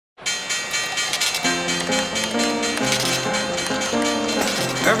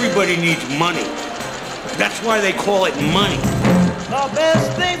Everybody needs money. That's why they call it money. The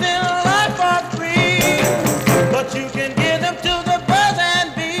best things in life are free, but you can give them to the birds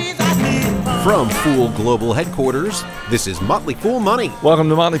and bees. I need money. From Fool Global Headquarters, this is Motley Fool Money. Welcome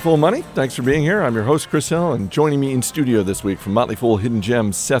to Motley Fool Money. Thanks for being here. I'm your host, Chris Hill, and joining me in studio this week from Motley Fool Hidden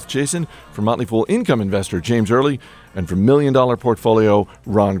Gems, Seth Jason, from Motley Fool Income Investor, James Early, and from Million Dollar Portfolio,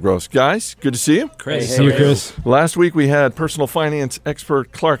 Ron Gross. Guys, good to see you. Great. See you, Chris. Last week we had personal finance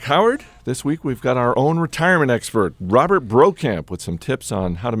expert Clark Howard. This week we've got our own retirement expert, Robert Brokamp, with some tips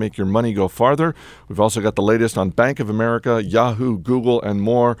on how to make your money go farther. We've also got the latest on Bank of America, Yahoo, Google, and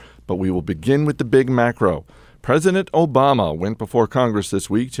more. But we will begin with the big macro. President Obama went before Congress this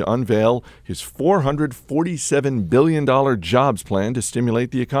week to unveil his $447 billion jobs plan to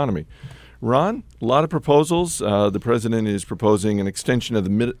stimulate the economy. Ron, a lot of proposals. The president is proposing an extension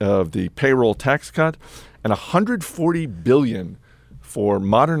of the payroll tax cut and $140 billion for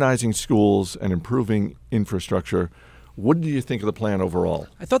modernizing schools and improving infrastructure. What do you think of the plan overall?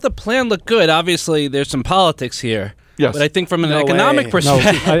 I thought the plan looked good. Obviously, there's some politics here. Yes. But I think from an economic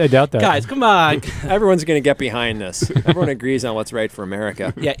perspective... No, I doubt that. Guys, come on. Everyone's going to get behind this. Everyone agrees on what's right for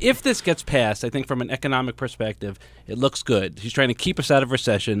America. Yeah, if this gets passed, I think from an economic perspective, it looks good. He's trying to keep us out of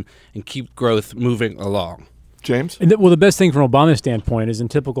recession and keep growth moving along. James? Well, the best thing from Obama's standpoint is in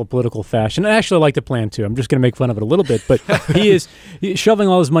typical political fashion. I actually like the plan, too. I'm just going to make fun of it a little bit. But he's shoving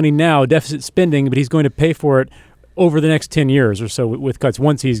all his money now, deficit spending, but he's going to pay for it over the next 10 years or so with cuts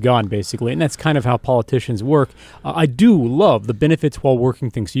once he's gone, basically. And that's kind of how politicians work. I do love the benefits while working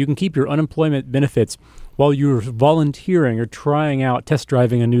things. So you can keep your unemployment benefits while you're volunteering or trying out, test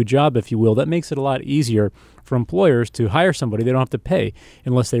driving a new job, if you will. That makes it a lot easier for employers to hire somebody they don't have to pay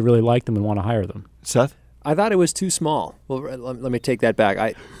unless they really like them and want to hire them. Seth? I thought it was too small. Well, let me take that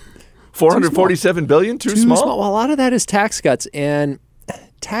back. $447 billion? Too small? Well, a lot of that is tax cuts, and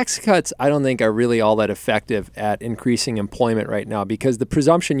tax cuts I don't think are really all that effective at increasing employment right now, because the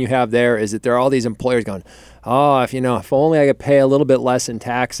presumption you have there is that there are all these employers going, if only I could pay a little bit less in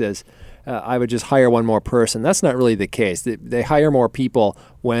taxes, I would just hire one more person. That's not really the case. They hire more people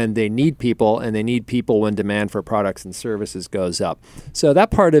when they need people, and they need people when demand for products and services goes up. So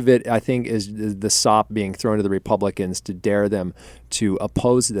that part of it, I think, is the sop being thrown to the Republicans to dare them to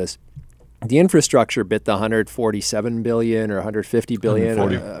oppose this. The infrastructure bit, the $147 billion or $150 billion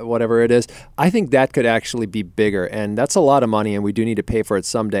or whatever it is, I think that could actually be bigger. And that's a lot of money, and we do need to pay for it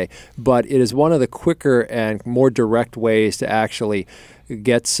someday. But it is one of the quicker and more direct ways to actually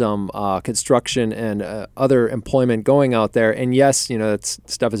get some construction and other employment going out there. And yes, that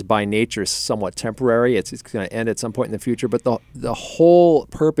stuff is by nature somewhat temporary. It's going to end at some point in the future. But the whole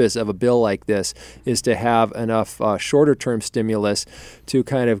purpose of a bill like this is to have enough shorter-term stimulus to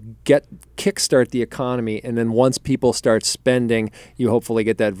kind of kickstart the economy. And then once people start spending, you hopefully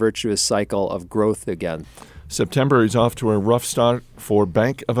get that virtuous cycle of growth again. September is off to a rough start for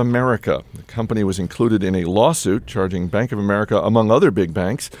Bank of America. The company was included in a lawsuit charging Bank of America, among other big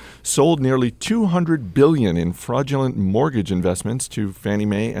banks, sold nearly $200 billion in fraudulent mortgage investments to Fannie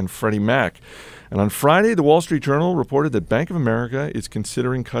Mae and Freddie Mac. And on Friday, the Wall Street Journal reported that Bank of America is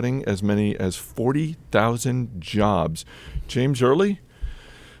considering cutting as many as 40,000 jobs. James Early?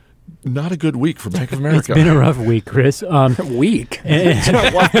 Not a good week for Bank of America. It's been a rough week, Chris. Week? It's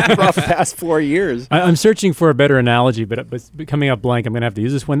been a rough past 4 years. I'm searching for a better analogy, but coming up blank, I'm going to have to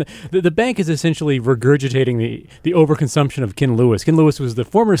use this one. The bank is essentially regurgitating the overconsumption of Ken Lewis. Ken Lewis was the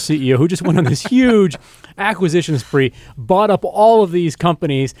former CEO who just went on this huge acquisition spree, bought up all of these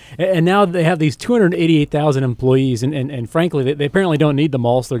companies, and now they have these 288,000 employees, and frankly, they apparently don't need them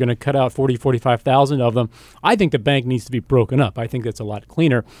all, so they're going to cut out 45,000 of them. I think the bank needs to be broken up. I think that's a lot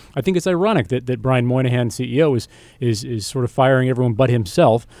cleaner. I think it's ironic that Brian Moynihan, CEO, is sort of firing everyone but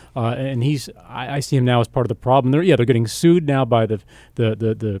himself, and I see him now as part of the problem. They're getting sued now by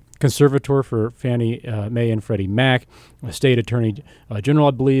the conservator for Fannie Mae and Freddie Mac, a state attorney general,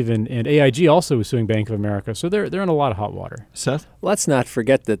 I believe, and AIG also is suing Bank of America. So they're in a lot of hot water. Seth? Let's not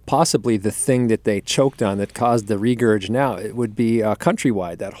forget that possibly the thing that they choked on that caused the regurg now, it would be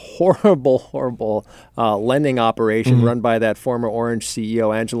Countrywide, that horrible lending operation run by that former Orange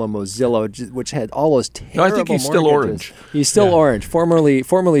CEO, Angelo Mozillo, which had all those terrible No, I think he's still Orange. He's still Orange, formerly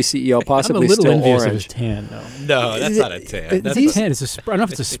CEO, possibly still I'm a little envious of Orange. his tan, though. No, that's not a tan. It's a tan. I don't know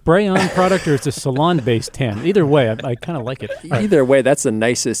if it's a spray-on product or it's a salon-based tan. Either way, I kind of like it. Either way, that's the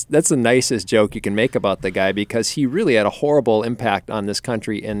nicest joke you can make about the guy, because he really had a horrible impact on this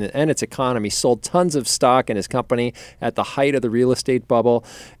country and its economy. Sold tons of stock in his company at the height of the real estate bubble,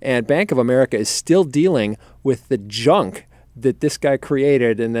 and Bank of America is still dealing with the junk that this guy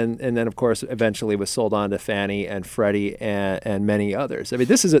created, and then of course eventually was sold on to Fannie and Freddie and many others. I mean,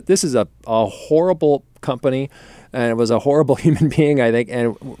 this is a horrible company, and it was a horrible human being, I think,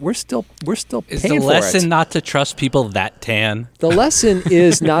 and we're still Is paying the for it. lesson not to trust people that tan? The lesson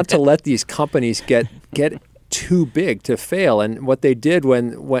is not to let these companies get too big to fail, and what they did when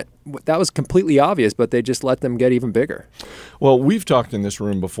that was completely obvious, but they just let them get even bigger. Well, we've talked in this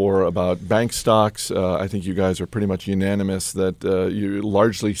room before about bank stocks. I think you guys are pretty much unanimous that you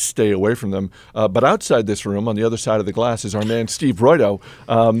largely stay away from them. But outside this room, on the other side of the glass, is our man Steve Roydo.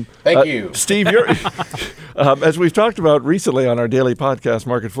 Thank you, Steve. You're as we've talked about recently on our daily podcast,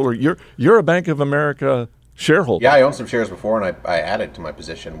 Market Foolery. You're a Bank of America shareholder. Yeah, I owned some shares before, and I added to my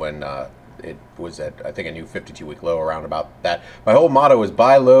position when it was at, I think, a new 52-week low around about that. My whole motto is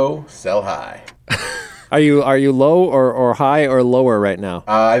buy low, sell high. Are you low or high or lower right now?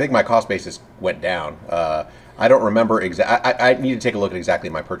 I think my cost basis went down. I don't remember exactly. I need to take a look at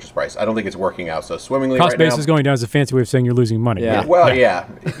exactly my purchase price. I don't think it's working out so swimmingly Cost right base now. is going down is a fancy way of saying you're losing money. Yeah. Well, yeah.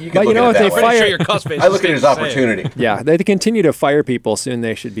 You can But look you know at what, it they that way. fire- Your cost base I look at it as opportunity. Yeah, they continue to fire people. Soon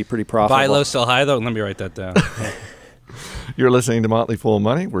they should be pretty profitable. Buy low, sell high, though. Let me write that down. You're listening to Motley Fool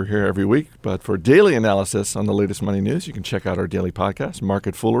Money. We're here every week, but for daily analysis on the latest money news, you can check out our daily podcast,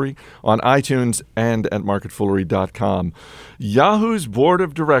 Market Foolery, on iTunes and at marketfoolery.com. Yahoo's board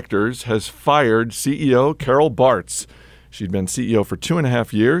of directors has fired CEO Carol Bartz. She'd been CEO for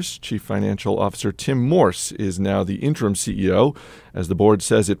 2.5 years. Chief Financial Officer Tim Morse is now the interim CEO, as the board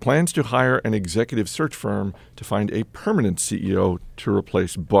says it plans to hire an executive search firm to find a permanent CEO to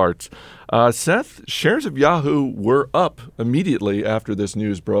replace Bartz. Seth, shares of Yahoo were up immediately after this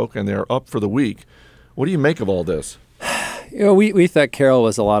news broke, and they're up for the week. What do you make of all this? You know, we thought Carol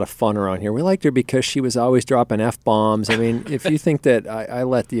was a lot of fun around here. We liked her because she was always dropping F-bombs. I mean, if you think that I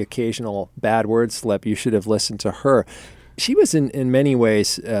let the occasional bad word slip, you should have listened to her. She was in many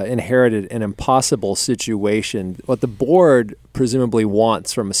ways inherited an impossible situation. What the board presumably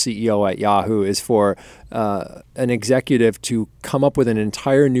wants from a CEO at Yahoo is for an executive to come up with an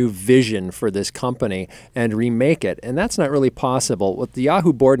entire new vision for this company and remake it. And that's not really possible. What the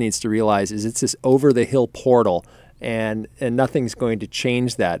Yahoo board needs to realize is it's this over-the-hill portal, and nothing's going to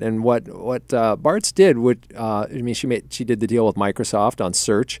change that. And what Bartz did, she did the deal with Microsoft on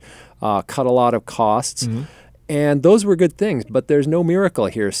search, cut a lot of costs. Mm-hmm. And those were good things, but there's no miracle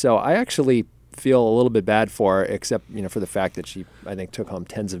here. So I actually feel a little bit bad for her, except for the fact that she, I think, took home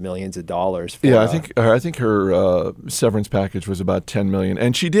tens of millions of dollars. I think her severance package was about $10 million,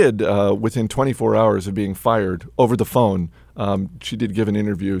 and she did within 24 hours of being fired over the phone. She did give an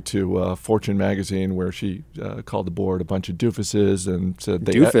interview to Fortune magazine where she called the board a bunch of doofuses and said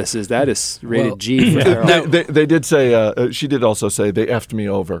doofuses. That is rated G. For Carol. They did say she did also say they effed me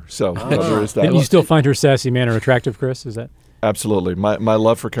over. So there is that. And you still find her sassy manner attractive, Chris? Is that? Absolutely. My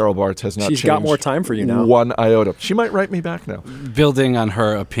love for Carol Bartz has not changed. She's got more time for you now. One iota. She might write me back now. Building on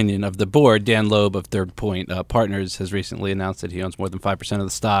her opinion of the board, Dan Loeb of Third Point Partners has recently announced that he owns more than 5% of the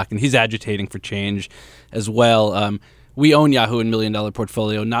stock, and he's agitating for change as well. We own Yahoo in $1 million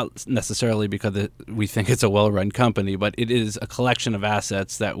portfolio, not necessarily because we think it's a well-run company, but it is a collection of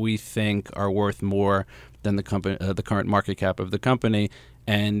assets that we think are worth more than the current market cap of the company.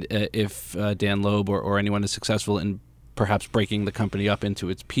 And if Dan Loeb or anyone is successful in perhaps breaking the company up into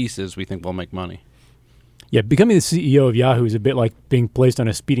its pieces, we think we'll make money. Yeah, becoming the CEO of Yahoo is a bit like being placed on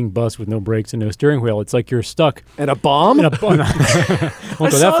a speeding bus with no brakes and no steering wheel. It's like you're stuck. And a bomb? I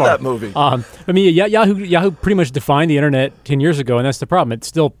saw that movie. Yahoo pretty much defined the internet 10 years ago, and that's the problem. It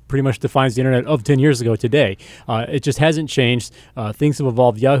still pretty much defines the internet of 10 years ago today. It just hasn't changed. Things have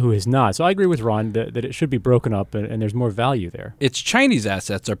evolved. Yahoo has not. So I agree with Ron that it should be broken up, and there's more value there. Its Chinese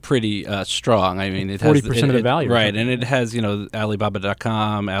assets are pretty strong. I mean, it 40% has of the value. Right, and it has,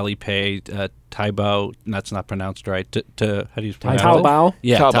 Alibaba.com, Alipay, Taobao, that's not pronounced right. How do you pronounce it? Taobao?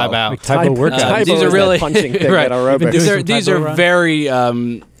 Yeah, Taobao. Like Taobao workout. These are really punching thing right. at aerobics. These are very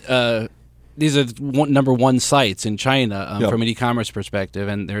these are number one sites in China from an e-commerce perspective,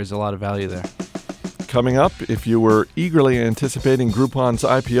 and there's a lot of value there. Coming up, if you were eagerly anticipating Groupon's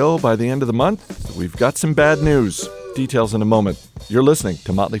IPO by the end of the month, we've got some bad news. Details in a moment. You're listening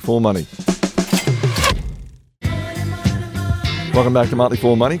to Motley Fool Money. Welcome back to Motley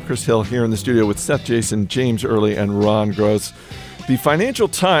Fool Money. Chris Hill here in the studio with Seth Jason, James Early, and Ron Gross. The Financial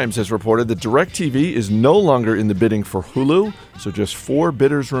Times has reported that DirecTV is no longer in the bidding for Hulu, so just 4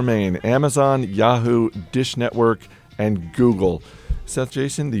 bidders remain: Amazon, Yahoo, Dish Network, and Google. Seth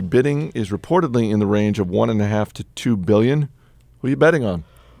Jason, the bidding is reportedly in the range of $1.5 to $2 billion. Who are you betting on?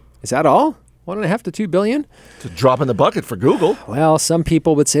 Is that all? 1.5 to 2 billion. It's a drop in the bucket for Google. Well, some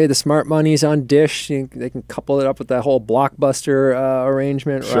people would say the smart money's on Dish. They can couple it up with that whole Blockbuster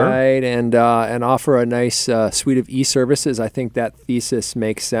arrangement, Sure. right? And offer a nice suite of e-services. I think that thesis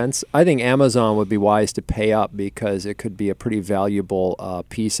makes sense. I think Amazon would be wise to pay up because it could be a pretty valuable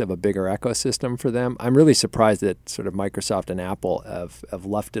piece of a bigger ecosystem for them. I'm really surprised that sort of Microsoft and Apple have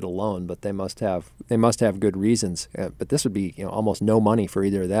left it alone, but they must have good reasons. But this would be almost no money for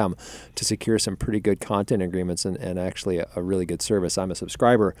either of them to secure some pretty good content agreements and actually a really good service. I'm a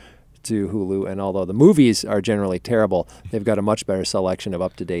subscriber to Hulu, and although the movies are generally terrible, they've got a much better selection of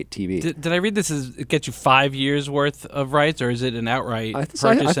up-to-date TV. Did I read this as it gets you 5 years worth of rights, or is it an outright purchase?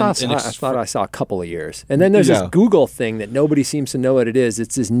 I thought I saw a couple of years. And then there's this Google thing that nobody seems to know what it is.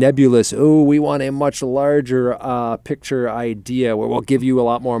 It's this nebulous, we want a much larger picture idea where we'll give you a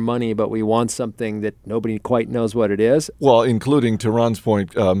lot more money, but we want something that nobody quite knows what it is. Well, including, to Ron's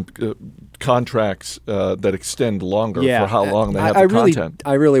point, contracts that extend longer for how long they have the content.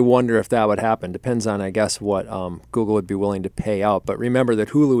 I really wonder if that would happen. Depends on, I guess, what Google would be willing to pay out. But remember that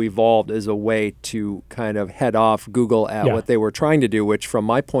Hulu evolved as a way to kind of head off Google at what they were trying to do, which from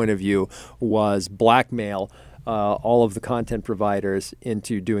my point of view was blackmail all of the content providers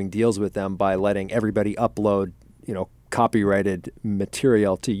into doing deals with them by letting everybody upload, copyrighted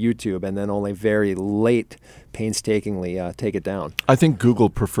material to YouTube and then only very late painstakingly take it down. I think Google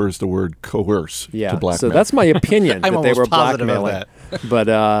prefers the word coerce to blackmail. So that's my opinion that they were blackmailing. That.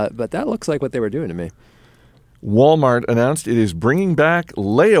 But that looks like what they were doing to me. Walmart announced it is bringing back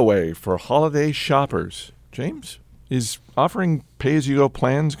layaway for holiday shoppers. James, is offering pay-as-you-go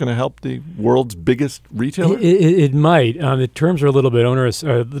plans going to help the world's biggest retailer? It might. The terms are a little bit onerous.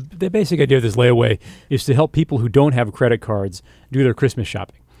 The basic idea of this layaway is to help people who don't have credit cards do their Christmas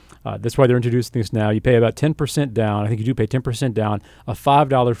shopping. That's why they're introducing this now. You pay about 10% down. I think you do pay 10% down, a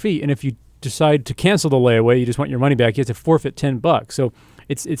 $5 fee. And if you decide to cancel the layaway, you just want your money back, you have to forfeit $10. So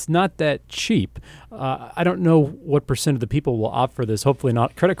it's not that cheap. I don't know what percent of the people will opt for this. Hopefully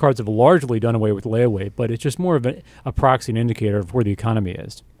not. Credit cards have largely done away with layaway, but it's just more of a proxy and indicator of where the economy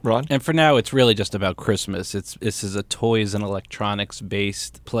is. Ron? And for now, it's really just about Christmas. This is a toys and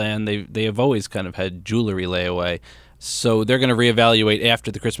electronics-based plan. They have always kind of had jewelry layaway. So they're going to reevaluate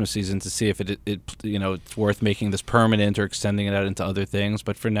after the Christmas season to see if it's worth making this permanent or extending it out into other things.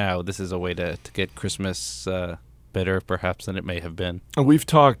 But for now, this is a way to get Christmas better, perhaps, than it may have been. And we've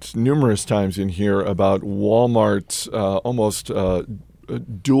talked numerous times in here about Walmart's almost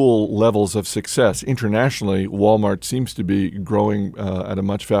dual levels of success. Internationally, Walmart seems to be growing at a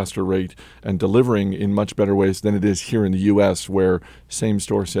much faster rate and delivering in much better ways than it is here in the U.S., where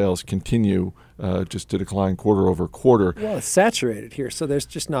same-store sales continue just to decline quarter over quarter. Well, it's saturated here, so there's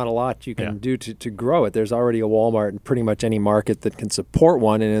just not a lot you can do to grow it. There's already a Walmart in pretty much any market that can support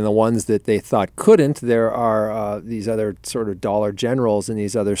one, and in the ones that they thought couldn't, there are these other sort of Dollar Generals and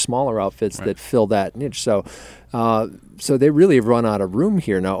these other smaller outfits that fill that niche. So they really have run out of room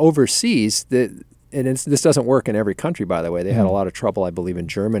here. Now, overseas, this doesn't work in every country, by the way. They had a lot of trouble, I believe, in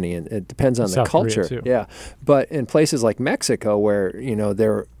Germany, and it depends on the culture. Korea too. Yeah, but in places like Mexico, where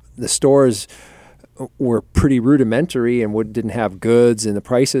the stores were pretty rudimentary and didn't have goods, and the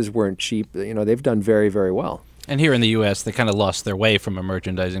prices weren't cheap, they've done very, very well. And here in the U.S., they kind of lost their way from a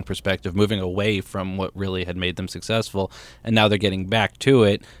merchandising perspective, moving away from what really had made them successful, and now they're getting back to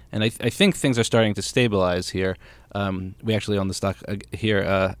it. And I think things are starting to stabilize here. We actually own the stock here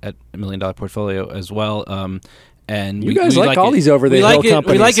at $1 Million Portfolio as well. And you guys like all these over-the-hill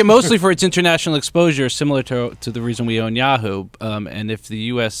companies. We like it mostly for its international exposure, similar to the reason we own Yahoo. And if the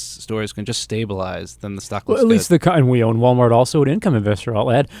U.S. stores can just stabilize, then the stock looks at least good. And we own Walmart also, an income investor,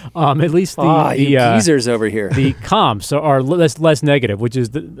 I'll add. At least the geezers over here. The comps are less negative, which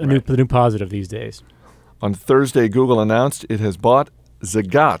is the new positive these days. On Thursday, Google announced it has bought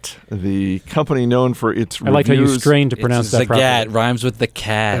Zagat, the company known for its reviews. I like how you strain to pronounce that properly. Zagat rhymes with the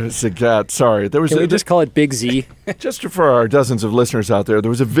cat. Zagat, sorry. Can we just call it Big Z? Just for our dozens of listeners out there,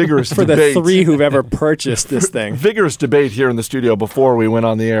 there was a vigorous for debate. For the 3 who've ever purchased this thing. Vigorous debate here in the studio before we went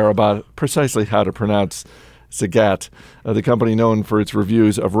on the air about precisely how to pronounce Zagat, the company known for its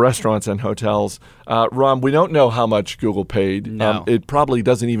reviews of restaurants and hotels. Ron, we don't know how much Google paid. No. It probably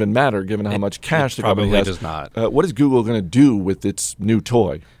doesn't even matter given how much cash the company has. Probably does not. What is Google going to do with its new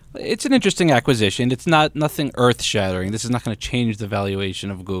toy? It's an interesting acquisition. It's nothing earth-shattering. This is not going to change the valuation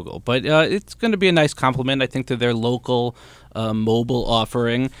of Google. But it's going to be a nice complement, I think, to their local mobile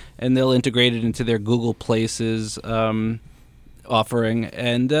offering, and they'll integrate it into their Google Places offering,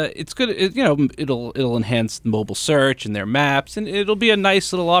 and it's good. It'll enhance mobile search and their maps, and it'll be a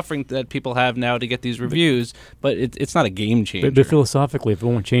nice little offering that people have now to get these reviews. But it's not a game changer. But philosophically, if it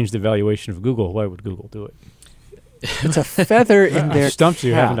won't change the valuation of Google, why would Google do it? It's a feather in their stumps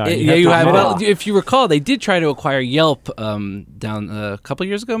you, haven't I? You have. Well, if you recall, they did try to acquire Yelp down a couple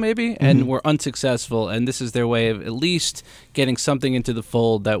years ago, maybe, and were unsuccessful. And this is their way of at least getting something into the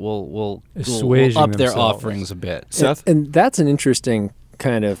fold that will up their offerings a bit. Seth? And that's an interesting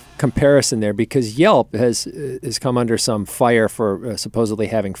kind of comparison there, because Yelp has come under some fire for supposedly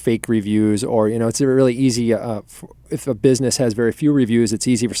having fake reviews, or it's really easy if a business has very few reviews, it's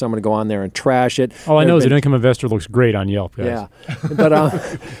easy for someone to go on there and trash it. All I know is an income investor looks great on Yelp, guys. Yeah, but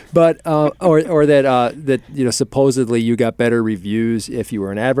that supposedly you got better reviews if you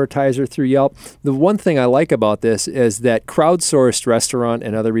were an advertiser through Yelp. The one thing I like about this is that crowdsourced restaurant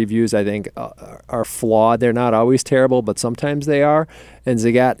and other reviews, I think, are flawed. They're not always terrible, but sometimes they are. And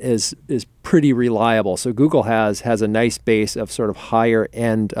Zagat is pretty reliable. So Google has a nice base of sort of higher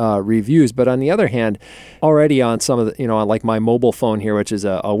end reviews. But on the other hand, already on some of the, on like my mobile phone here, which is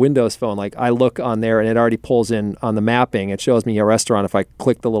a Windows phone, like I look on there and it already pulls in on the mapping. It shows me a restaurant. If I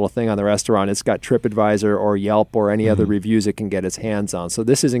click the little thing on the restaurant, it's got TripAdvisor or Yelp or any other reviews it can get its hands on. So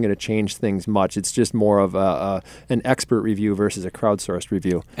this isn't going to change things much. It's just more of an expert review versus a crowdsourced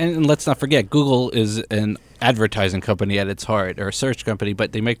review. And let's not forget, Google is an advertising company at its heart, or a search company,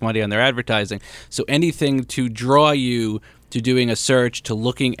 but they make money on their advertising. So anything to draw you to doing a search, to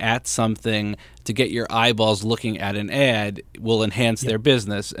looking at something, to get your eyeballs looking at an ad will enhance their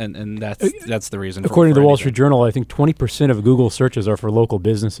business, and that's the reason. According to the Wall Street Journal, I think 20% of Google searches are for local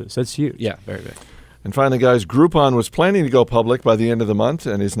businesses. That's huge. Yeah, very big. And finally, guys, Groupon was planning to go public by the end of the month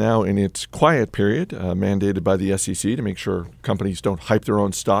and is now in its quiet period, mandated by the SEC to make sure companies don't hype their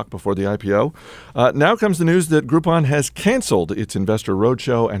own stock before the IPO. Now comes the news that Groupon has canceled its investor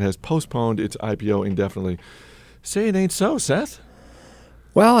roadshow and has postponed its IPO indefinitely. Say it ain't so, Seth.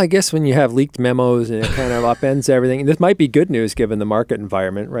 Well, I guess when you have leaked memos and it kind of upends everything, this might be good news given the market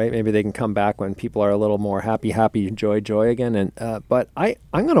environment, right? Maybe they can come back when people are a little more happy, joy again. And but I'm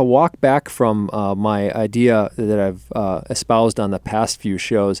going to walk back from my idea that I've espoused on the past few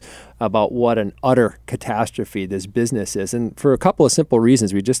shows about what an utter catastrophe this business is. And for a couple of simple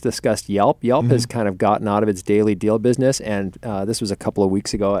reasons. We just discussed Yelp. Yelp has kind of gotten out of its daily deal business. And this was a couple of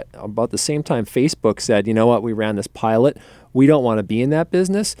weeks ago. About the same time, Facebook said, you know what, we ran this pilot. We don't want to be in that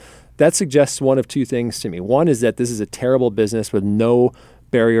business. That suggests one of two things to me. One is that this is a terrible business with no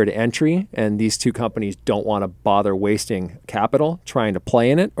barrier to entry, and these two companies don't want to bother wasting capital trying to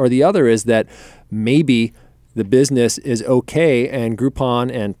play in it. Or the other is that maybe the business is okay, and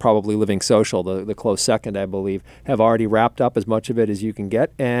Groupon and probably Living Social, the close second, I believe, have already wrapped up as much of it as you can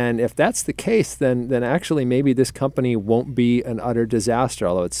get. And if that's the case, then actually maybe this company won't be an utter disaster,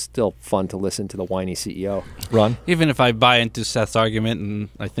 although it's still fun to listen to the whiny CEO. Ron? Even if I buy into Seth's argument, and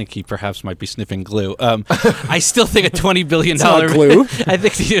I think he perhaps might be sniffing glue, I still think a $20 billion glue. I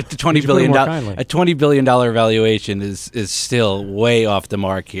think the $20 billion valuation is still way off the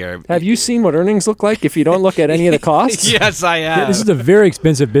mark here. Have you seen what earnings look like if you don't look at any of the costs? Yes, I have. Yeah, this is a very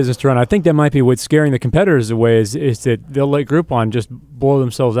expensive business to run. I think that might be what's scaring the competitors away is that they'll let Groupon just blow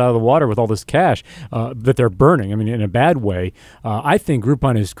themselves out of the water with all this cash that they're burning. I mean, in a bad way. I think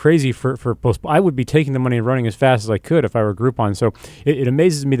Groupon is crazy for I would be taking the money and running as fast as I could if I were Groupon. So it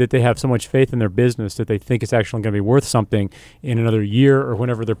amazes me that they have so much faith in their business that they think it's actually going to be worth something in another year or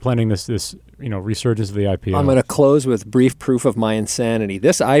whenever they're planning this resurgence of the IPO. I'm going to close with brief proof of my insanity.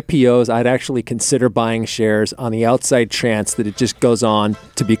 This IPOs, I'd actually consider buying shares on the outside chance that it just goes on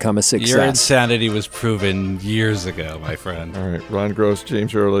to become a success. Your insanity was proven years ago, my friend. All right, Ron Gross,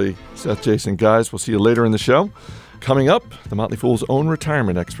 James Early, Seth Jason. Guys, we'll see you later in the show. Coming up, the Motley Fool's own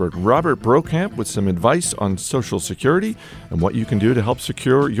retirement expert, Robert Brokamp, with some advice on Social Security and what you can do to help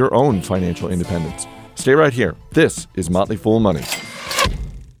secure your own financial independence. Stay right here. This is Motley Fool Money.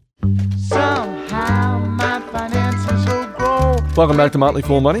 Somehow my finances will grow. Welcome back to Motley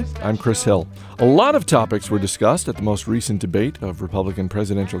Fool Money. I'm Chris Hill. A lot of topics were discussed at the most recent debate of Republican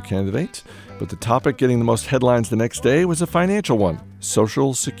presidential candidates, but the topic getting the most headlines the next day was a financial one,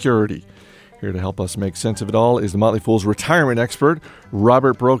 Social Security. Here to help us make sense of it all is the Motley Fool's retirement expert,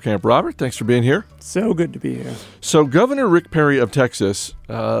 Robert Brokamp. Robert, thanks for being here. So good to be here. So Governor Rick Perry of Texas,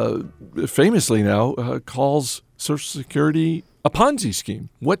 famously now, calls Social Security a Ponzi scheme.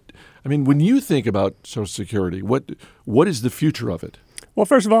 When you think about Social Security, what is the future of it? Well,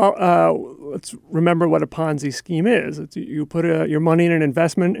 first of all, let's remember what a Ponzi scheme is. You put your money in an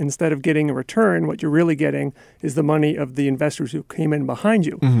investment. Instead of getting a return, what you're really getting is the money of the investors who came in behind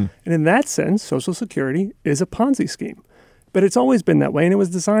you. Mm-hmm. And in that sense, Social Security is a Ponzi scheme. But it's always been that way, and it was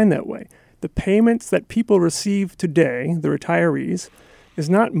designed that way. The payments that people receive today, the retirees, is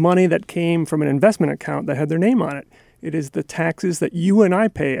not money that came from an investment account that had their name on it. It is the taxes that you and I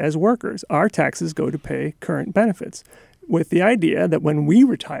pay as workers. Our taxes go to pay current benefits, with the idea that when we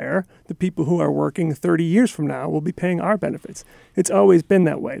retire, the people who are working 30 years from now will be paying our benefits. It's always been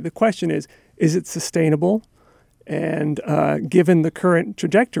that way. The question is it sustainable? And given the current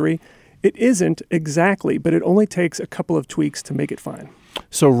trajectory, it isn't exactly, but it only takes a couple of tweaks to make it fine.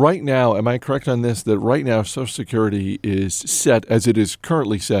 So right now, am I correct on this, that right now Social Security is set, as it is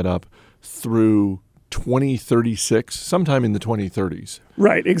currently set up, through 2036, sometime in the 2030s?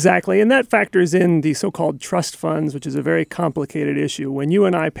 Right, exactly. And that factors in the so-called trust funds, which is a very complicated issue. When you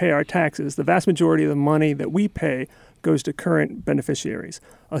and I pay our taxes, the vast majority of the money that we pay goes to current beneficiaries.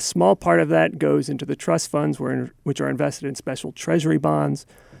 A small part of that goes into the trust funds, which are invested in special treasury bonds.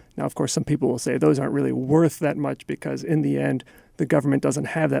 Now, of course, some people will say those aren't really worth that much because in the end, the government doesn't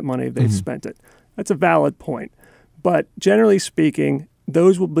have that money. They've spent it. That's a valid point. But generally speaking,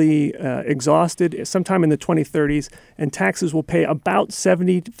 those will be exhausted sometime in the 2030s, and taxes will pay about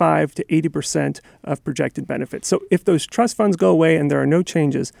 75 to 80% of projected benefits. So if those trust funds go away and there are no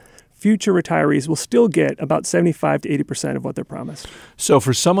changes, future retirees will still get about 75 to 80% of what they're promised. So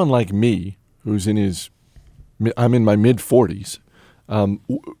for someone like me, who's I'm in my mid-40s,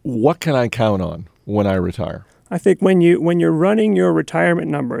 what can I count on when I retire? I think when you're running your retirement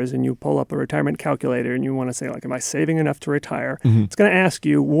numbers and you pull up a retirement calculator and you want to say, like, am I saving enough to retire? It's going to ask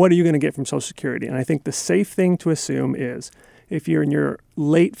you, what are you going to get from Social Security? And I think the safe thing to assume is if you're in your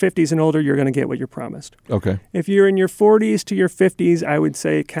late 50s and older, you're going to get what you're promised. Okay. If you're in your 40s to your 50s, I would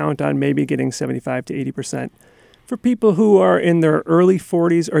say count on maybe getting 75 to 80%. For people who are in their early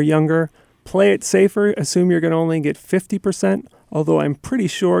 40s or younger, play it safer. Assume you're going to only get 50%, although I'm pretty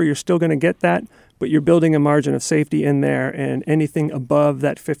sure you're still going to get that. But you're building a margin of safety in there, and anything above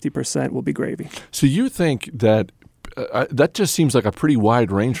that 50% will be gravy. So you think that that just seems like a pretty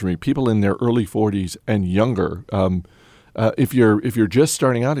wide range for me. People in their early 40s and younger. If you're just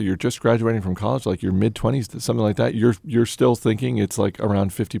starting out or you're just graduating from college, like your mid-20s, something like that, you're still thinking it's like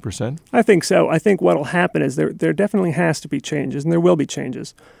around 50%? I think so. I think what will happen is there definitely has to be changes, and there will be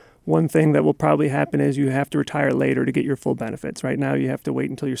changes. One thing that will probably happen is you have to retire later to get your full benefits. Right now, you have to wait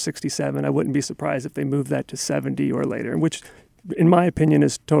until you're 67. I wouldn't be surprised if they move that to 70 or later, which, in my opinion,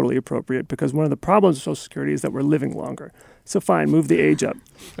 is totally appropriate because one of the problems with Social Security is that we're living longer. So fine, move the age up.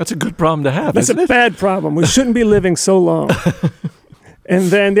 That's a good problem to have, That's isn't it? Bad problem. We shouldn't be living so long.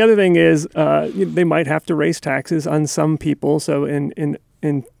 And then the other thing is they might have to raise taxes on some people. So in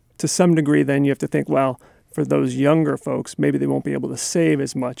to some degree, then you have to think, well, for those younger folks, maybe they won't be able to save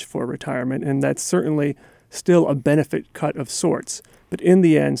as much for retirement, and that's certainly still a benefit cut of sorts. But in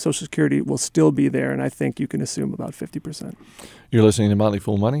the end, Social Security will still be there, and I think you can assume about 50%. You're listening to Motley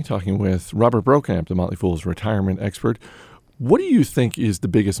Fool Money, talking with Robert Brokamp, the Motley Fool's retirement expert. What do you think is the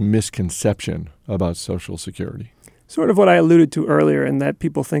biggest misconception about Social Security? Sort of what I alluded to earlier, in that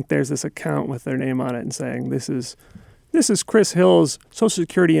people think there's this account with their name on it and saying, this is Chris Hill's Social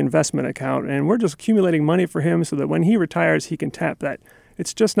Security investment account, and we're just accumulating money for him so that when he retires, he can tap that.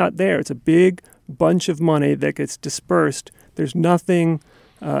 It's just not there. It's a big bunch of money that gets dispersed. There's nothing.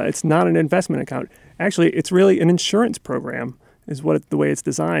 It's not an investment account. Actually, it's really an insurance program is the way it's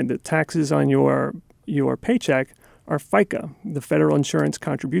designed. The taxes on your paycheck are FICA, the Federal Insurance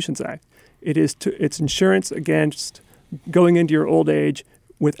Contributions Act. It's insurance against going into your old age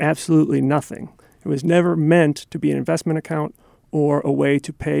with absolutely nothing. It was never meant to be an investment account or a way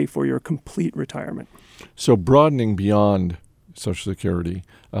to pay for your complete retirement. So broadening beyond Social Security,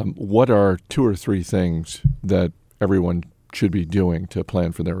 what are 2 or 3 things that everyone should be doing to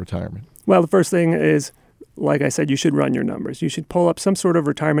plan for their retirement? Well, the first thing is, like I said, you should run your numbers. You should pull up some sort of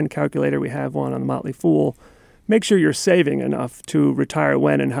retirement calculator. We have one on the Motley Fool. Make sure you're saving enough to retire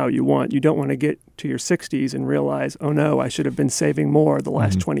when and how you want. You don't want to get to your 60s and realize, oh no, I should have been saving more the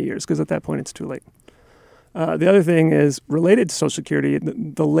last 20 years, because at that point it's too late. The other thing is related to Social Security.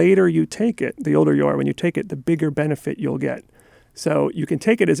 The later you take it, the older you are when you take it, the bigger benefit you'll get. So you can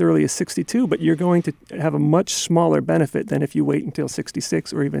take it as early as 62, but you're going to have a much smaller benefit than if you wait until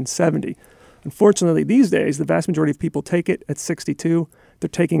 66 or even 70. Unfortunately, these days, the vast majority of people take it at 62. They're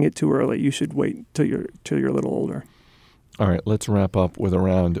taking it too early. You should wait till you're a little older. All right, let's wrap up with a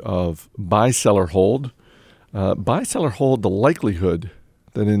round of buy, sell, or hold. Buy, sell, or hold the likelihood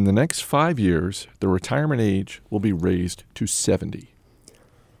that in the next 5 years, the retirement age will be raised to 70.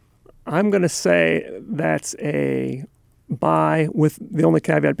 I'm going to say that's a buy, with the only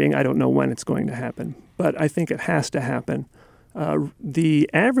caveat being I don't know when it's going to happen. But I think it has to happen. The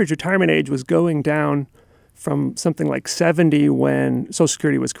average retirement age was going down from something like 70 when Social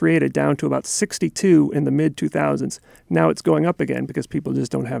Security was created down to about 62 in the mid-2000s. Now it's going up again because people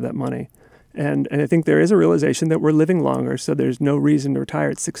just don't have that money. And I think there is a realization that we're living longer, so there's no reason to retire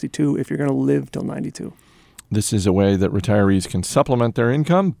at 62 if you're going to live till 92. This is a way that retirees can supplement their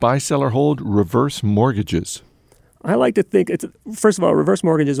income. Buy, sell, or hold reverse mortgages. I like to think, first of all, reverse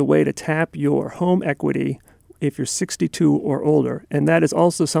mortgage is a way to tap your home equity if you're 62 or older. And that is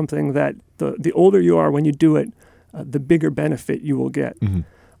also something that the older you are when you do it, the bigger benefit you will get. Mm-hmm.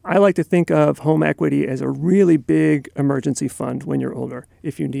 I like to think of home equity as a really big emergency fund when you're older.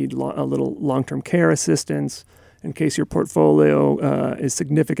 If you need a little long-term care assistance, in case your portfolio is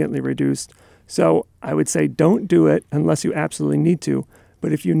significantly reduced. So I would say don't do it unless you absolutely need to.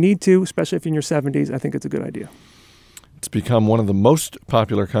 But if you need to, especially if you're in your 70s, I think it's a good idea. It's become one of the most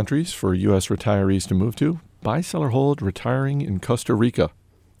popular countries for U.S. retirees to move to. Buy, sell, or hold retiring in Costa Rica.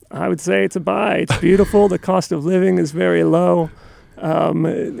 I would say it's a buy. It's beautiful. The cost of living is very low.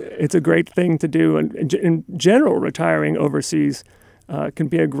 It's a great thing to do. And in general, retiring overseas can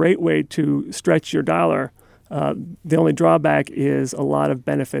be a great way to stretch your dollar. The only drawback is a lot of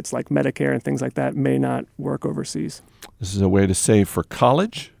benefits like Medicare and things like that may not work overseas. This is a way to save for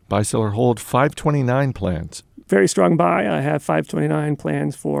college. Buy, sell, or hold 529 plans. Very strong buy. I have 529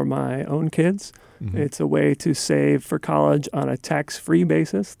 plans for my own kids. Mm-hmm. It's a way to save for college on a tax-free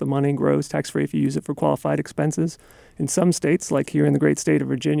basis. The money grows tax-free if you use it for qualified expenses. In some states, like here in the great state of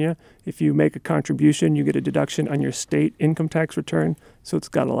Virginia, if you make a contribution, you get a deduction on your state income tax return. So it's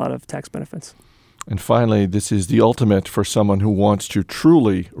got a lot of tax benefits. And finally, this is the ultimate for someone who wants to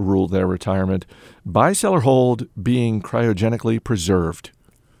truly rule their retirement. Buy, sell, or hold being cryogenically preserved.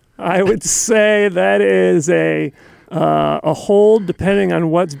 I would say that is a hold depending on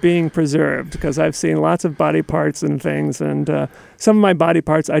what's being preserved, because I've seen lots of body parts and things, and some of my body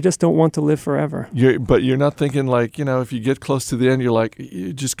parts I just don't want to live forever. But you're not thinking like, if you get close to the end, you're like,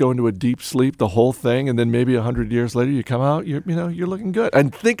 you just go into a deep sleep, the whole thing, and then maybe 100 years later you come out, you're looking good.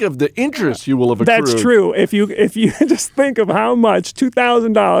 And think of the interest you will have accrued. That's true. If you just think of how much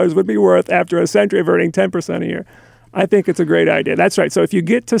 $2,000 would be worth after a century of earning 10% a year, I think it's a great idea. That's right. So if you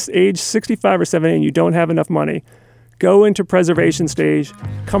get to age 65 or 70 and you don't have enough money, go into preservation stage,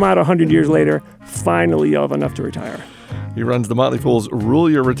 come out 100 years later, finally you'll have enough to retire. He runs the Motley Fool's Rule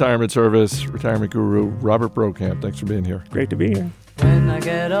Your Retirement Service. Retirement guru Robert Brokamp. Thanks for being here. Great to be here. When I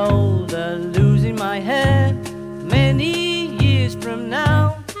get older, losing my hair, many years from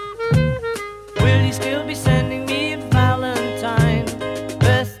now, will you still be sending me a Valentine?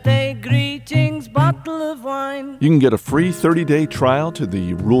 Birthday greetings, bottle of wine. You can get a free 30-day trial to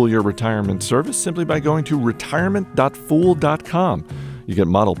the Rule Your Retirement Service simply by going to retirement.fool.com. You get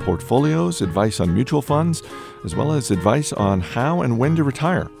model portfolios, advice on mutual funds, as well as advice on how and when to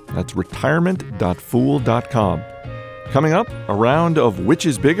retire. That's retirement.fool.com. Coming up, a round of which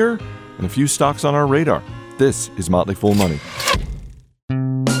is bigger and a few stocks on our radar. This is Motley Fool Money.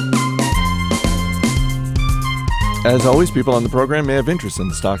 As always, people on the program may have interest in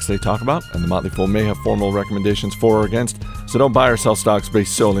the stocks they talk about, and the Motley Fool may have formal recommendations for or against, so don't buy or sell stocks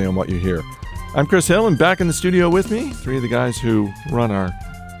based solely on what you hear. I'm Chris Hill, and back in the studio with me, three of the guys who run our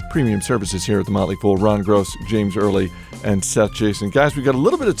premium services here at the Motley Fool: Ron Gross, James Early, and Seth Jason. Guys, we've got a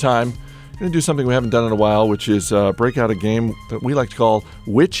little bit of time. We're going to do something we haven't done in a while, which is break out a game that we like to call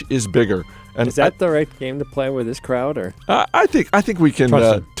Which is Bigger. And is that the right game to play with this crowd, or? I think we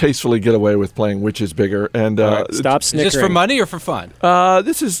can tastefully get away with playing Which is Bigger. And right, stop snickering. Is this for money or for fun?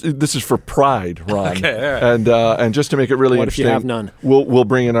 This is for pride, Ron. Okay, all right. And just to make it really what interesting, if you have none? We'll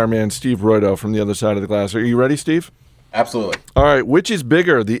bring in our man Steve Roydo from the other side of the glass. Are you ready, Steve? Absolutely. All right. Which is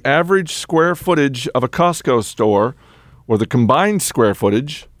bigger, the average square footage of a Costco store, or the combined square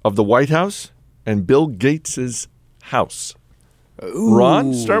footage of the White House and Bill Gates's house? Ooh.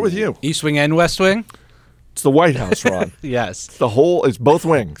 Ron, start with you. East Wing and West Wing? It's the White House, Ron. Yes. It's both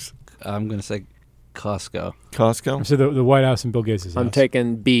wings. I'm going to say Costco. Costco? So the White House and Bill Gates' house. I'm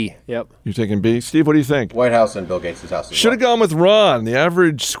taking B. Yep. You're taking B. Steve, what do you think? White House and Bill Gates' house. Should have gone with Ron. The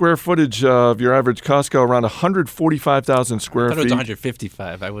average square footage of your average Costco around 145,000 square I thought feet. it was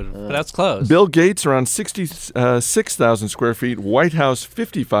 155. But that's close. Bill Gates around 66,000 square feet. White House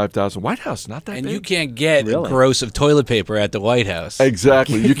 55,000. White House not that and big. you can't get Really? gross of toilet paper at the White House.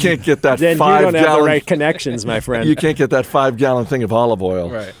 Exactly. You can't get that Then 5 you don't have the gallon. right connections, my friend. You can't get that 5-gallon thing of olive oil.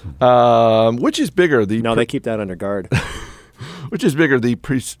 Right. Which is bigger? No, they keep that under guard. Which is bigger, the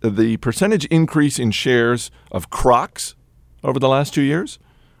percentage increase in shares of Crocs over the last 2 years,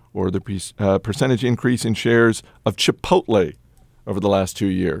 or the percentage increase in shares of Chipotle over the last 2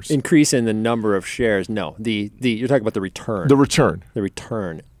 years? Increase in the number of shares. No, you're talking about the return. The return. The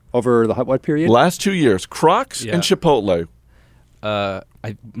return. Over the what period? Last 2 years, Crocs and Chipotle.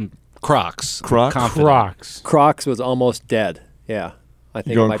 Crocs. Crocs? Crocs. Crocs was almost dead. Yeah. I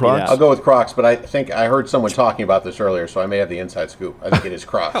think You it going might Crocs? be that. I'll go with Crocs, but I think I heard someone talking about this earlier, so I may have the inside scoop. I think it is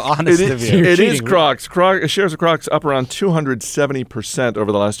Crocs. Honest of you. It is cheating. Crocs. Shares of Crocs up around 270%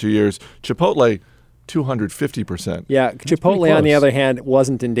 over the last 2 years. Chipotle, 250%. Yeah, Chipotle, on the close. other hand,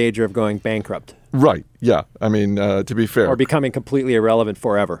 wasn't in danger of going bankrupt Right. Yeah. I mean, to be fair. or becoming completely irrelevant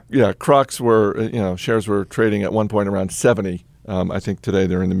forever. Yeah, Crocs were, shares were trading at one point around 70. I think today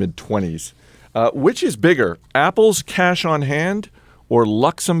they're in the mid-20s. Which is bigger, Apple's cash on hand or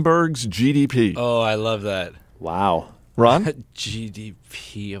Luxembourg's GDP? Oh, I love that. Wow. Ron?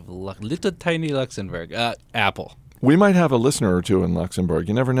 GDP of little tiny Luxembourg. Apple. We might have a listener or two in Luxembourg.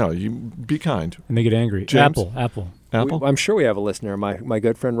 You never know. You be kind. And they get angry. James? Apple. I'm sure we have a listener, my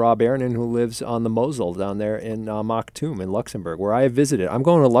good friend Rob Aronin, who lives on the Mosel down there in Mocktoom in Luxembourg, where I have visited. I'm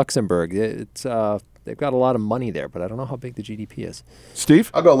going to Luxembourg. It's they've got a lot of money there, but I don't know how big the GDP is.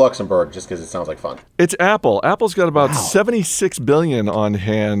 Steve? I'll go Luxembourg just because it sounds like fun. It's Apple. Apple's got about $76 billion on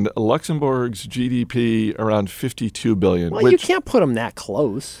hand. Luxembourg's GDP around $52 billion. Well, you can't put them that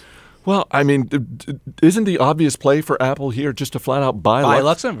close. Well, I mean, isn't the obvious play for Apple here just to flat out buy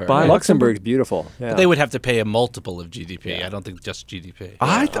Luxembourg? Buy Luxembourg's beautiful. Yeah. But they would have to pay a multiple of GDP. I don't think just GDP.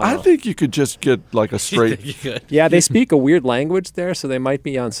 I think you could just get like a straight. You could. Yeah, they speak a weird language there, so they might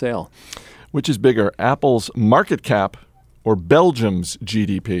be on sale. Which is bigger, Apple's market cap or Belgium's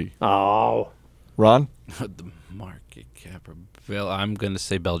GDP? Oh. Ron? The market cap. I'm going to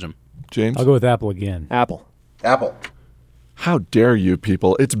say Belgium. James? I'll go with Apple again. Apple. How dare you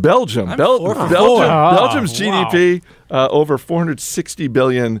people? It's Belgium. I'm 4 for 4. Belgium's GDP over $460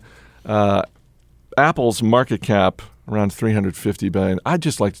 billion. Apple's market cap around $350 billion. I'd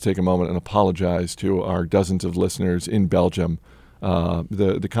just like to take a moment and apologize to our dozens of listeners in Belgium.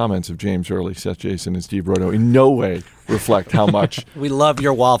 The comments of James Early, Seth Jason, and Steve Rodo in no way reflect how much We love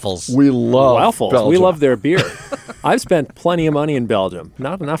your waffles. we love Waffles. Belgium. We love their beer. I've spent plenty of money in Belgium.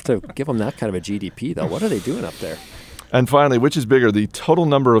 Not enough to give them that kind of a GDP, though. What are they doing up there? And finally, which is bigger, the total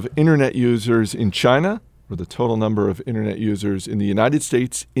number of internet users in China or the total number of internet users in the United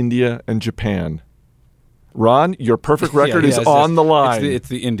States, India, and Japan? Ron, your perfect record is on the line. It's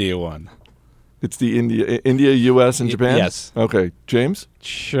the India one. It's the India, U.S., and Japan? Yes. Okay. James?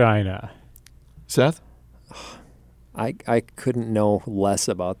 China. Seth? I couldn't know less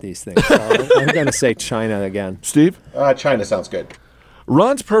about these things. So I'm going to say China again. Steve? China sounds good.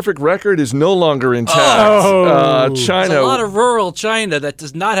 Ron's perfect record is no longer intact. China. There's a lot of rural China that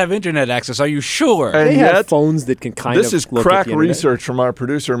does not have internet access. Are you sure? And They yet, have phones that can kind this of is look crack at the internet. research from our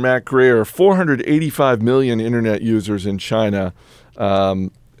producer, Matt Greer. 485 million internet users in China.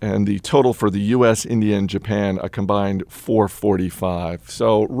 And the total for the U.S., India, and Japan, a combined 445.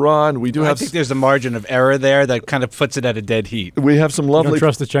 So, Ron, we do I have think there's a margin of error there that kind of puts it at a dead heat. we have some You don't lovely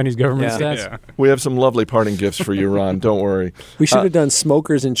trust the Chinese government Yeah. stats? we have some lovely parting gifts for you, Ron. Don't worry. We should have done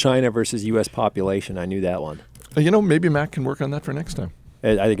smokers in China versus U.S. population. I knew that one. Maybe Matt can work on that for next time.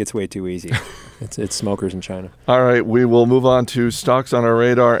 I think it's way too easy. It's smokers in China. All right, we will move on to stocks on our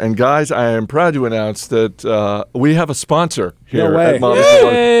radar. And guys, I am proud to announce that we have a sponsor here No way. at Motley Fool.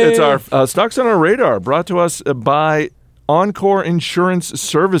 It's our stocks on our radar, brought to us by Encore Insurance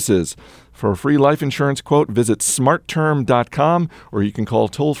Services. For a free life insurance quote, visit smartterm.com, or you can call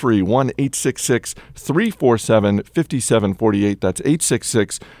toll-free 1-866-347-5748. That's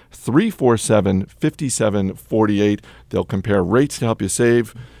 866-347-5748. They'll compare rates to help you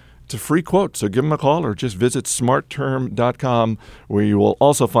save. It's a free quote, so give them a call or just visit smartterm.com, where you will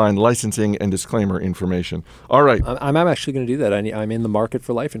also find licensing and disclaimer information. All right. I'm actually going to do that. I'm in the market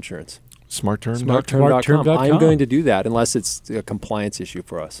for life insurance. Smartterm.com? Smartterm.com. I'm Smartterm.com. going to do that unless it's a compliance issue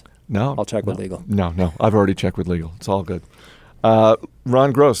for us. No. I'll check with legal. No. I've already checked with legal. It's all good.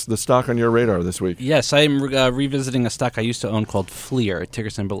 Ron Gross, the stock on your radar this week. Yes, I am revisiting a stock I used to own called FLIR, ticker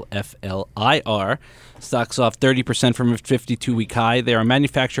symbol FLIR. Stock's off 30% from a 52-week high. They are a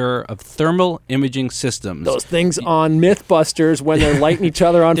manufacturer of thermal imaging systems. Those things on Mythbusters when they're lighting each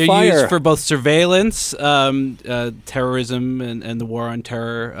other on They're fire. used for both surveillance, terrorism, and the war on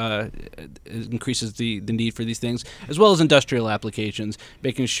terror increases the need for these things, as well as industrial applications,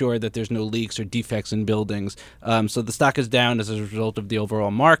 making sure that there's no leaks or defects in buildings. So the stock is down as a result of the overall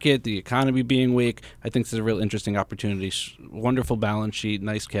market, the economy being weak. I think this is a real interesting opportunity. Wonderful balance sheet,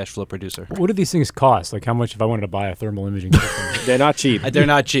 nice cash flow producer. What do these things cost? Like how much if I wanted to buy a thermal imaging system? They're not cheap. They're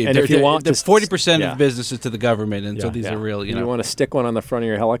not cheap. And if you want they're to 40% yeah. of business is to the government, and so Yeah, these yeah. are real. You want to stick one on the front of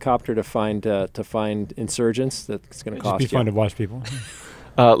your helicopter to find insurgents. That's going to It'd cost just be you. fun to watch people.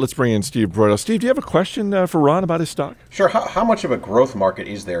 Let's bring in Steve Broido. Steve, do you have a question for Ron about his stock? Sure. How much of a growth market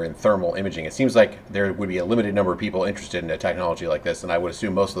is there in thermal imaging? It seems like there would be a limited number of people interested in a technology like this, and I would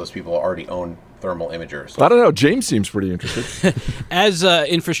assume most of those people already own thermal imagers. I don't know. James seems pretty interested. As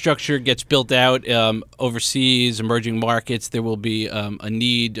infrastructure gets built out overseas, emerging markets, there will be a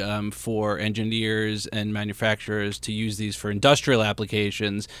need for engineers and manufacturers to use these for industrial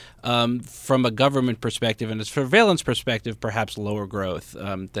applications. From a government perspective and a surveillance perspective, perhaps lower growth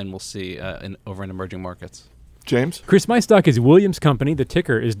than we'll see over in emerging markets. James? Chris, my stock is Williams Company. The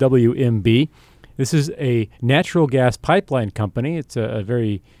ticker is WMB. This is a natural gas pipeline company. It's a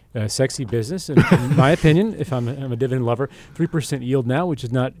very sexy business, in my opinion, if I'm a dividend lover. 3% yield now, which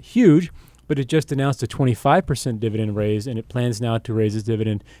is not huge, but it just announced a 25% dividend raise, and it plans now to raise its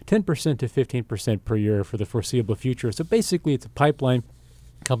dividend 10% to 15% per year for the foreseeable future. So basically, it's a pipeline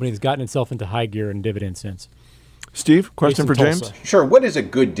company that's gotten itself into high gear in dividend sense. Steve, question for James? Sure. What is a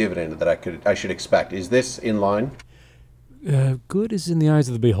good dividend that I should expect? Is this in line? Good is in the eyes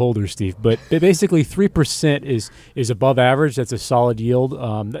of the beholder, Steve. But basically, 3% is above average. That's a solid yield.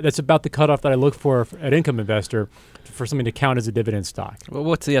 That's about the cutoff that I look for at Income Investor for something to count as a dividend stock. Well,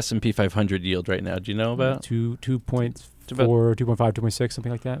 what's the S&P 500 yield right now? Do you know about? 2.4, 2.5, 2.6,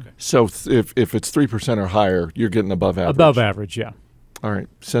 something like that. Okay. So if it's 3% or higher, you're getting above average. Above average, yeah. All right.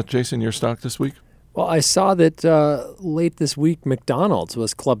 Seth, Jason, your stock this week? Well, I saw that late this week, McDonald's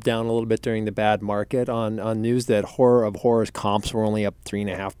was clubbed down a little bit during the bad market on news that horror of horrors comps were only up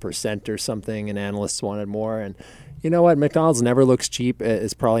 3.5% or something, and analysts wanted more. And you know what? McDonald's never looks cheap.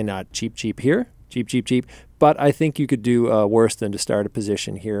 It's probably not cheap here. Cheap. But I think you could do worse than to start a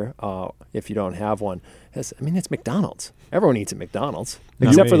position here if you don't have one. It's McDonald's. Everyone eats at McDonald's,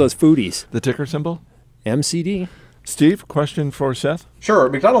 except for those foodies. The ticker symbol? MCD. Steve, question for Seth? Sure.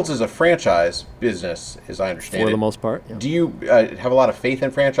 McDonald's is a franchise business, as I understand it. For the most part, yeah. Do you have a lot of faith in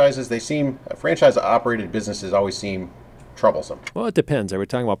franchises? Franchise-operated businesses always seem troublesome. Well, it depends. Are we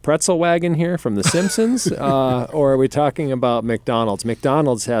talking about Pretzel Wagon here from The Simpsons, or are we talking about McDonald's?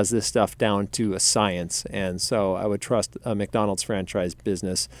 McDonald's has this stuff down to a science, and so I would trust a McDonald's franchise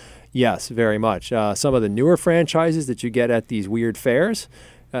business. Yes, very much. Some of the newer franchises that you get at these weird fairs,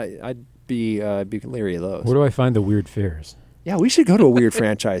 I'd be leery of those. Where do I find the weird fairs? Yeah, we should go to a weird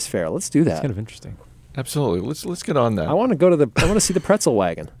franchise fair. Let's do that. That's kind of interesting. Absolutely. Let's get on that. I want to go to I want to see the Pretzel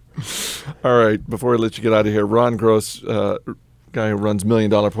Wagon. All right. Before I let you get out of here, Ron Gross, guy who runs $1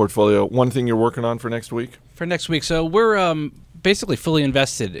 Million Portfolio. One thing you're working on for next week? For next week, so we're basically fully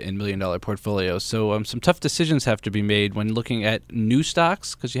invested in $1 Million Portfolio. So some tough decisions have to be made when looking at new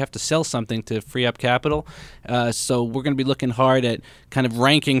stocks because you have to sell something to free up capital. So we're going to be looking hard at kind of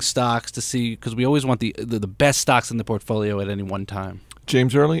ranking stocks to see, because we always want the best stocks in the portfolio at any one time.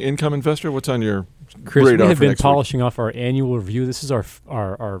 James Early, Income Investor, what's on your Chris, radar we have for been next polishing week? off our annual review. This is our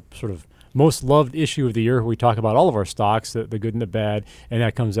sort of most loved issue of the year where we talk about all of our stocks, the good and the bad, and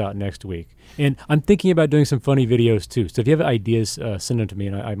that comes out next week. And I'm thinking about doing some funny videos too. So if you have ideas, send them to me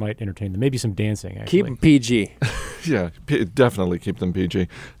and I might entertain them. Maybe some dancing, actually. Keep them PG. Yeah, definitely keep them PG.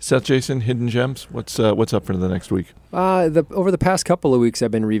 Seth, Jason, Hidden Gems, what's up for the next week? Over the past couple of weeks,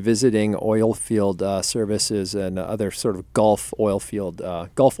 I've been revisiting oil field services and other sort of Gulf oil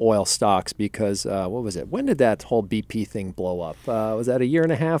stocks because, what was it? When did that whole BP thing blow up? Was that a year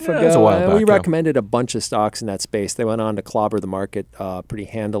and a half ago? It was a while back, we recommended a bunch of stocks in that space. They went on to clobber the market pretty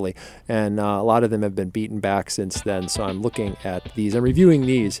handily, and a lot of them have been beaten back since then. So I'm looking at these and reviewing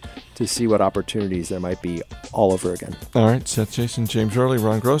these to see what opportunities there might be all over again. All right, Seth, Jason, James Early,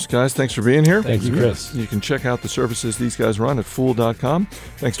 Ron Gross. Guys, thanks for being here. Thank you, Chris. You can check out the services these guys run at Fool.com.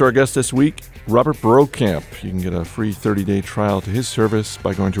 Thanks to our guest this week, Robert Brokamp. You can get a free 30-day trial to his service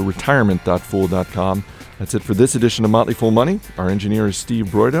by going to retirement.fool.com. That's it for this edition of Motley Fool Money. Our engineer is Steve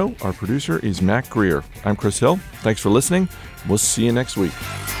Broido. Our producer is Matt Greer. I'm Chris Hill. Thanks for listening. We'll see you next week.